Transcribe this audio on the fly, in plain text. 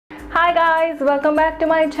Hi guys, welcome back to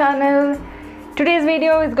my channel. Today's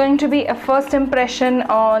video is going to be a first impression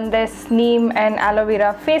on this neem and aloe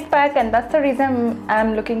vera face pack, and that's the reason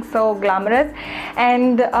I'm looking so glamorous.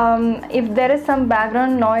 And if there is some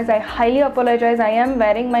background noise, I highly apologize. I am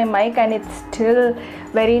wearing my mic and it's still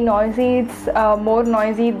very noisy. It's more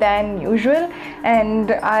noisy than usual,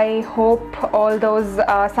 and I hope all those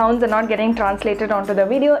sounds are not getting translated onto the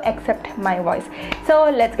video except my voice. So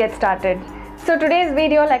let's get started. So today's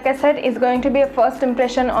video, like I said, is going to be a first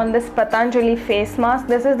impression on this Patanjali face mask.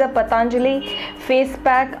 This is the Patanjali face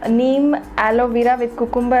pack neem aloe vera with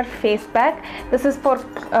cucumber face pack. This is for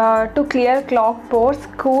to clear clogged pores,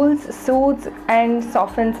 cools, soothes and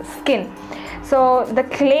softens skin. So the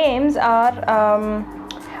claims are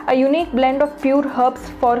a unique blend of pure herbs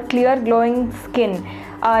for clear glowing skin.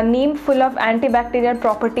 Neem, full of antibacterial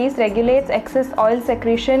properties, regulates excess oil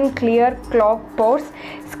secretion, clear clogged pores,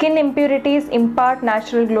 skin impurities, impart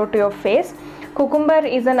natural glow to your face. Cucumber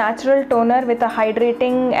is a natural toner with a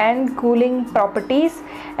hydrating and cooling properties.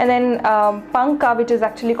 And then Panka, which is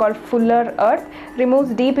actually called fuller earth,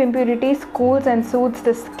 removes deep impurities, cools and soothes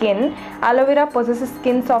the skin. Aloe vera possesses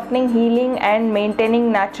skin softening, healing and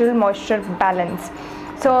maintaining natural moisture balance.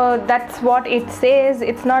 So that's what it says.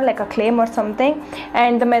 It's not like a claim or something.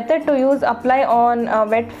 And the method to use: apply on a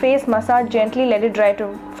wet face, massage gently, let it dry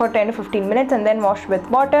for 10 to 15 minutes and then wash with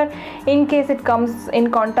water. In case it comes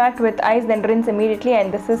in contact with eyes, then rinse immediately,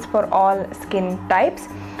 and this is for all skin types.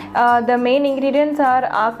 The main ingredients are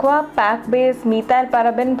aqua, pack base, methyl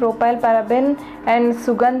paraben, propyl paraben and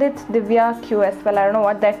Sugandhit Divya QS. Well, I don't know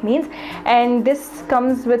what that means. And this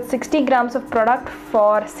comes with 60 grams of product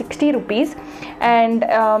for 60 rupees, and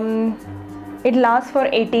it lasts for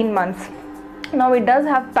 18 months. Now it does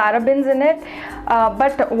have parabens in it,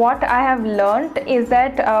 but what I have learnt is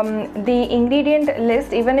that the ingredient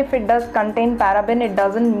list, even if it does contain paraben, it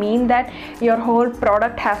doesn't mean that your whole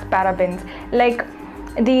product has parabens. Like,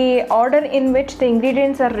 the order in which the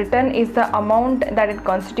ingredients are written is the amount that it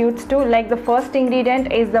constitutes to. Like, the first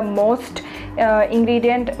ingredient is the most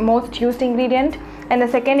used ingredient, and the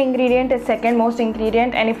second ingredient is second most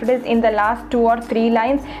ingredient, and if it is in the last 2 or 3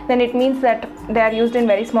 lines, then it means that they are used in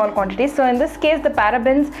very small quantities. So in this case, the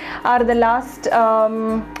parabens are the last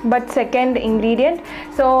but second ingredient.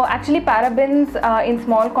 So actually parabens in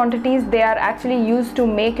small quantities, they are actually used to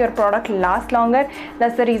make your product last longer.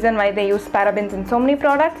 That's the reason why they use parabens in so many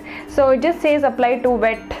products. So it just says apply to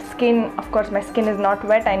wet skin. Of course my skin is not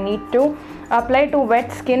wet, I need to apply to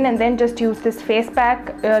wet skin and then just use this face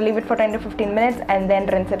pack, leave it for 10 to 15 minutes and then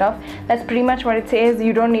rinse it off. That's pretty much what it says.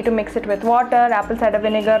 You don't need to mix it with water, apple cider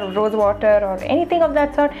vinegar, rose water or anything of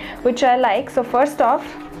that sort, which I like. So first off,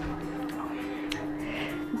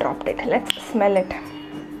 dropped it, let's smell it.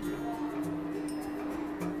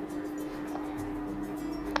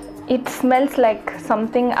 It smells like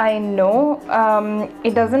something I know.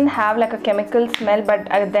 It doesn't have like a chemical smell, but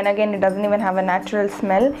then again it doesn't even have a natural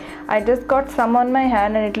smell. I just got some on my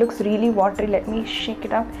hand and it looks really watery. Let me shake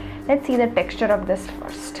it up. Let's see the texture of this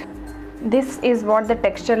first. This is what the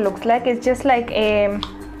texture looks like. It's just like a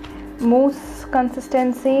mousse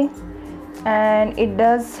consistency, and it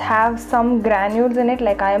does have some granules in it,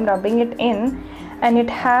 like I am rubbing it in, and it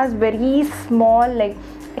has very small, like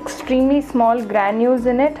extremely small granules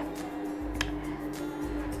in it.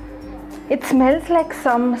 It smells like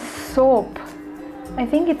some soap. I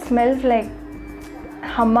think it smells like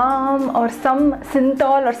hammam or some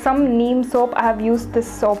synthol or some neem soap. I have used this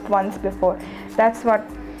soap once before. That's what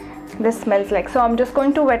this smells like. So I'm just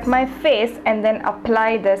going to wet my face and then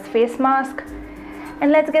apply this face mask, and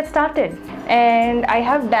let's get started. And I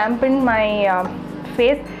have dampened my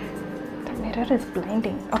face. Mirror is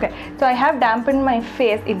blinding. Okay, so I have dampened my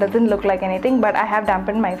face. It doesn't look like anything, but I have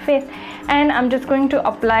dampened my face, and I'm just going to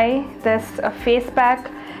apply this face pack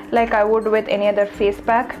like I would with any other face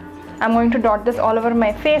pack. I'm going to dot this all over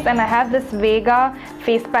my face, and I have this Vega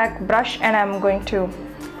face pack brush, and I'm going to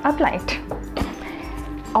apply it,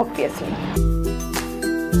 obviously.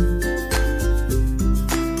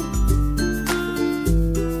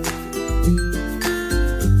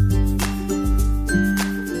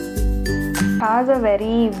 Has a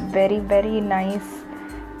very nice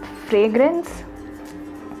fragrance.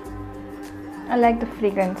 I like the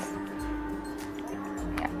fragrance.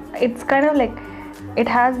 It's kind of like, it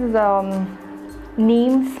has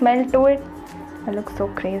neem smell to it. I look so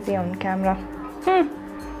crazy on camera.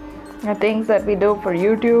 The things that we do for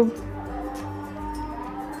YouTube.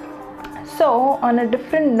 So on a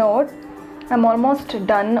different note, I'm almost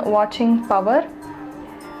done watching Power.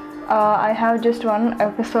 I have just one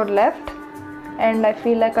episode left, and I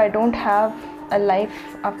feel like I don't have a life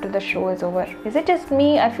after the show is over? Is it just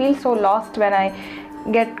me? I feel so lost when I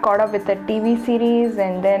get caught up with a TV series,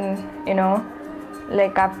 and then, you know,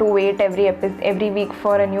 like I have to wait every week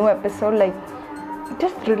for a new episode. Like,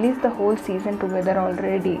 just release the whole season together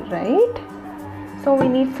already, right? So we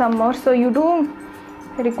need some more. So you do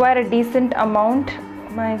require a decent amount.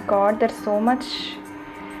 My god, there's so much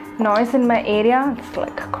noise in my area. It's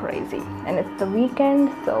like crazy, and it's the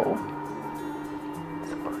weekend, so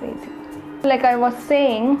it's crazy. Like I was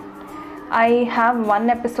saying, I have one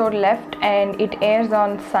episode left and it airs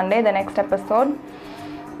on Sunday, the next episode,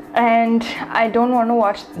 and I don't want to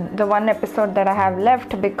watch the one episode that I have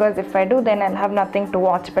left, because if I do, then I'll have nothing to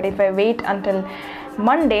watch. But if I wait until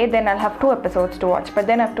Monday, then I'll have 2 episodes to watch, but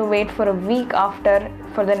then I have to wait for a week after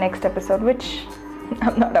for the next episode, which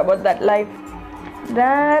I'm not about that life.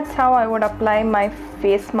 That's how I would apply my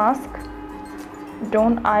face mask.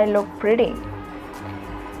 Don't I look pretty?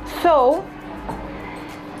 So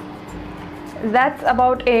that's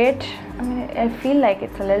about it. I mean, I feel like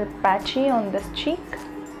it's a little patchy on this cheek.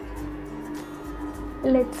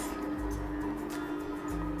 Let's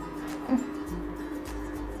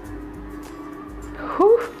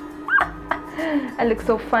I look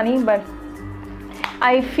so funny, but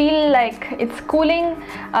I feel like it's cooling.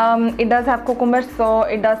 It does have cucumber, so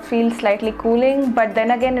it does feel slightly cooling, but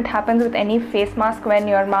then again, it happens with any face mask when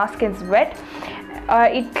your mask is wet.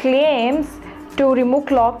 It claims to remove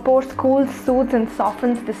clogged pores, cools, soothes and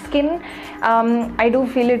softens the skin. I do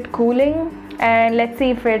feel it cooling, and let's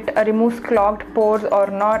see if it removes clogged pores or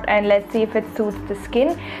not, and let's see if it soothes the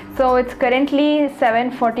skin. So it's currently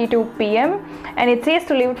 7:42 p.m. and it says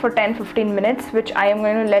to leave it for 10-15 minutes, which I am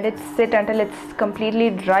going to let it sit until it's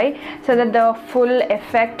completely dry, so that the full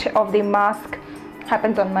effect of the mask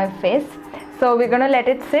happens on my face. So we're going to let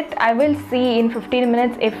it sit. I will see in 15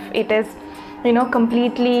 minutes if it is, you know,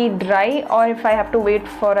 completely dry, or if I have to wait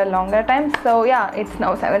for a longer time. So yeah, it's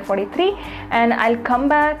now 7:43 and I'll come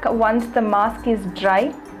back once the mask is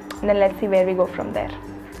dry, and then let's see where we go from there.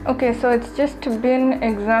 Okay, so it's just been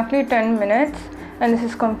exactly 10 minutes and this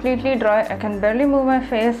is completely dry. I can barely move my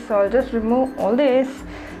face, so I'll just remove all this.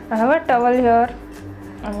 I have a towel here.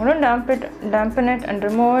 I'm gonna dampen it and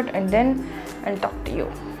remove it, and then I'll talk to you.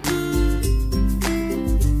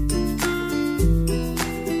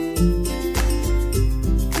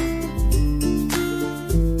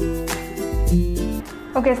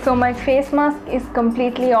 Okay, so my face mask is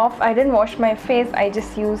completely off. I didn't wash my face. I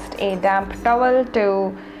just used a damp towel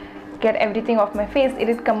to get everything off my face. It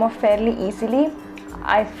did come off fairly easily.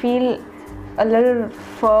 I feel a little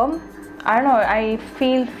firm. I don't know, I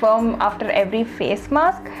feel firm after every face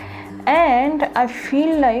mask, and I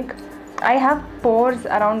feel like I have pores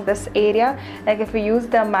around this area. Like if you use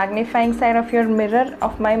the magnifying side of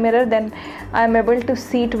my mirror, then I'm able to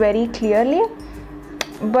see it very clearly.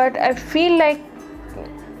 But I feel like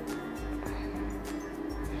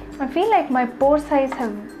my pore size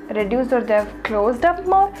have reduced, or they have closed up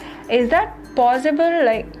more. Is that possible?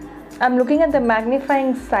 Like, I'm looking at the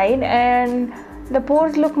magnifying side and the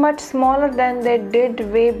pores look much smaller than they did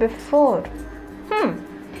way before.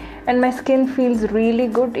 And my skin feels really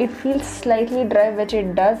good. It feels slightly dry, which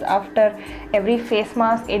it does after every face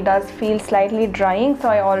mask. It does feel slightly drying, so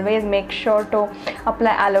I always make sure to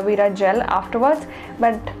apply aloe vera gel afterwards.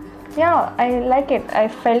 But yeah, I like it. I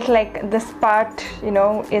felt like this part, you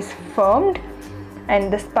know, is firmed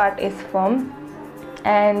and this part is firm,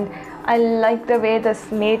 and I like the way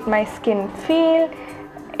this made my skin feel.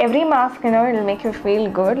 Every mask, you know, it'll make you feel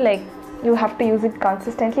good. Like, you have to use it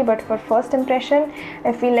consistently, but for first impression,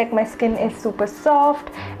 I feel like my skin is super soft,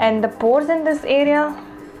 and the pores in this area,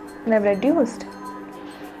 they've reduced,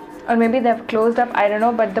 or maybe they've closed up, I don't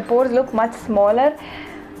know, but the pores look much smaller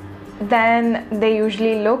than they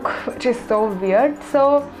usually look, which is so weird.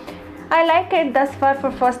 So I like it thus far.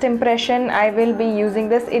 For first impression, I will be using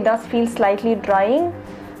this. It does feel slightly drying.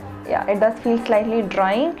 Yeah, it does feel slightly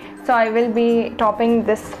drying, so I will be topping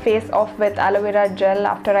this face off with aloe vera gel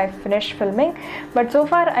after I finish filming. But so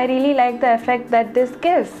far I really like the effect that this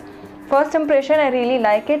gives. First impression, I really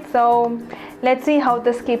like it. So let's see how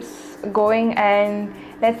this keeps going, and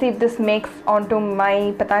let's see if this makes onto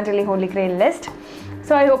my Patanjali Holy Grail list.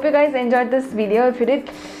 So I hope you guys enjoyed this video. If you did,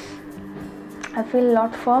 I feel a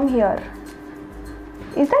lot firm here.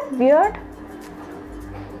 Is that weird?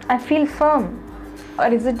 I feel firm, or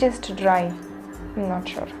is it just dry? I'm not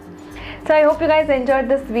sure. So I hope you guys enjoyed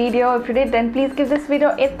this video. If you did, then please give this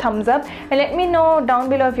video a thumbs up and let me know down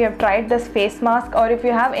below if you have tried this face mask, or if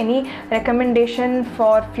you have any recommendation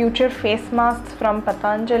for future face masks from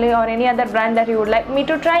Patanjali or any other brand that you would like me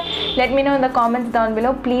to try. Let me know in the comments down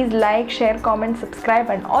below. Please like, share, comment, subscribe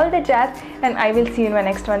and all the jazz, and I will see you in my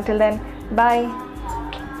next one. Till then, bye.